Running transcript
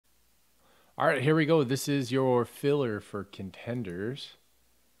All right, here we go. This is your filler for Contenders.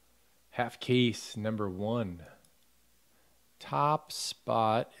 Half case number 1. Top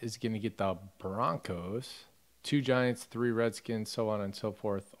spot is going to get the Broncos. 2 Giants, 3 Redskins, so on and so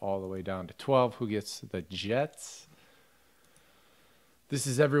forth, all the way down to 12. Who gets the Jets? This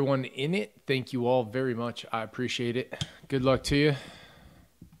is everyone in it. Thank you all very much. I appreciate it. Good luck to you.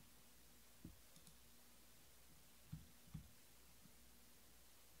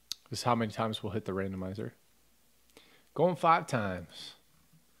 This is how many times we'll hit the randomizer. Going 5 times.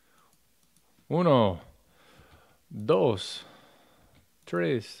 1, 2,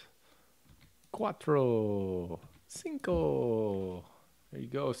 3, 4, 5. There you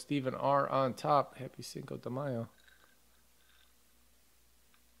go. Stephen R. on top. Happy Cinco de Mayo.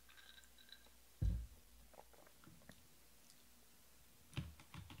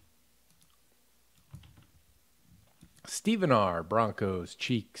 Stephen R. Broncos,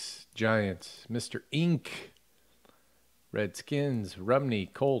 Cheeks, Giants, Mr. Ink, Redskins, Rumney,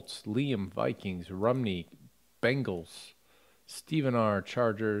 Colts, Liam, Vikings, Rumney, Bengals, Stephen R.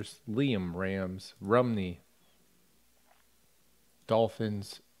 Chargers, Liam, Rams, Rumney,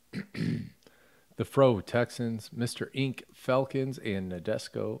 Dolphins, the Fro, Texans, Mr. Ink, Falcons, and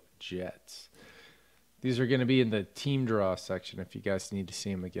Nadesco, Jets. These are going to be in the team draw section if you guys need to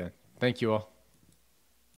see them again. Thank you all.